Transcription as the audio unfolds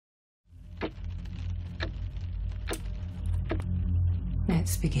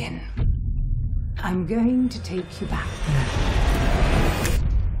Let's begin. I'm going to take you back there.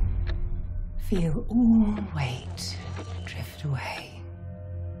 Feel all weight drift away.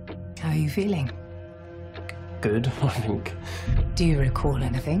 How are you feeling? Good, I think. Do you recall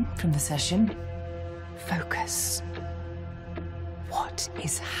anything from the session? Focus. What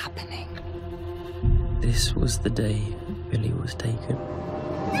is happening? This was the day Billy was taken.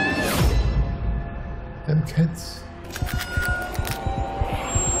 Them kids.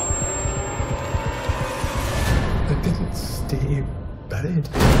 They didn't stay buried.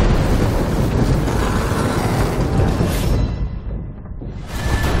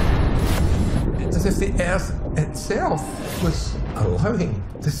 As if the earth itself was allowing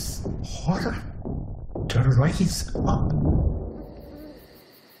this horror to rise up.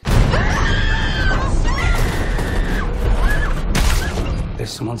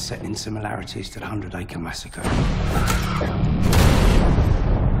 There's someone setting similarities to the 100-Acre Massacre.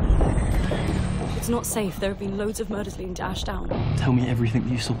 It's not safe. There have been loads of murders leading to Ashdown. Tell me everything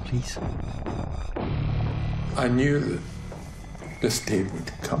you saw, please. I knew that this day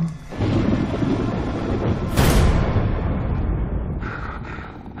would come.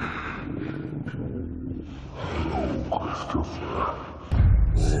 All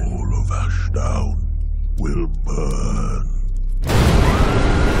of Ashdown will burn.